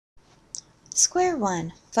Square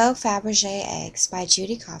One, Faux Fabergé Eggs by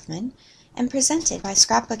Judy Kaufman and presented by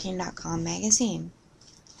Scrapbooking.com magazine.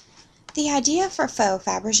 The idea for faux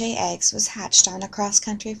Fabergé eggs was hatched on a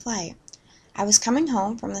cross-country flight. I was coming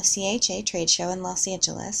home from the CHA trade show in Los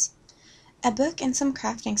Angeles, a book and some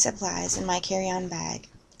crafting supplies in my carry-on bag.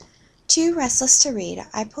 Too restless to read,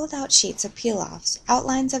 I pulled out sheets of peel-offs,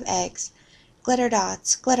 outlines of eggs, glitter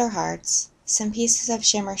dots, glitter hearts, some pieces of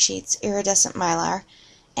shimmer sheets, iridescent mylar,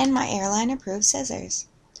 and my airline-approved scissors.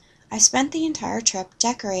 I spent the entire trip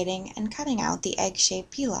decorating and cutting out the egg-shaped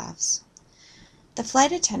peel-offs. The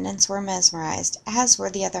flight attendants were mesmerized, as were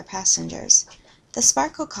the other passengers. The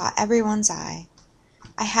sparkle caught everyone's eye.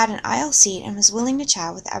 I had an aisle seat and was willing to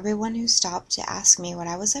chat with everyone who stopped to ask me what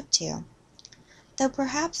I was up to. Though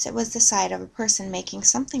perhaps it was the sight of a person making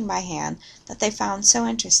something by hand that they found so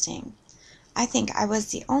interesting. I think I was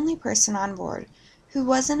the only person on board who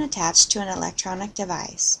wasn't attached to an electronic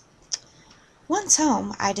device. Once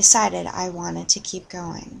home, I decided I wanted to keep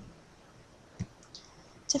going.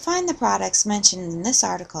 To find the products mentioned in this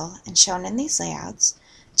article and shown in these layouts,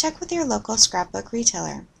 check with your local scrapbook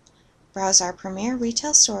retailer. Browse our premier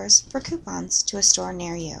retail stores for coupons to a store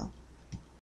near you.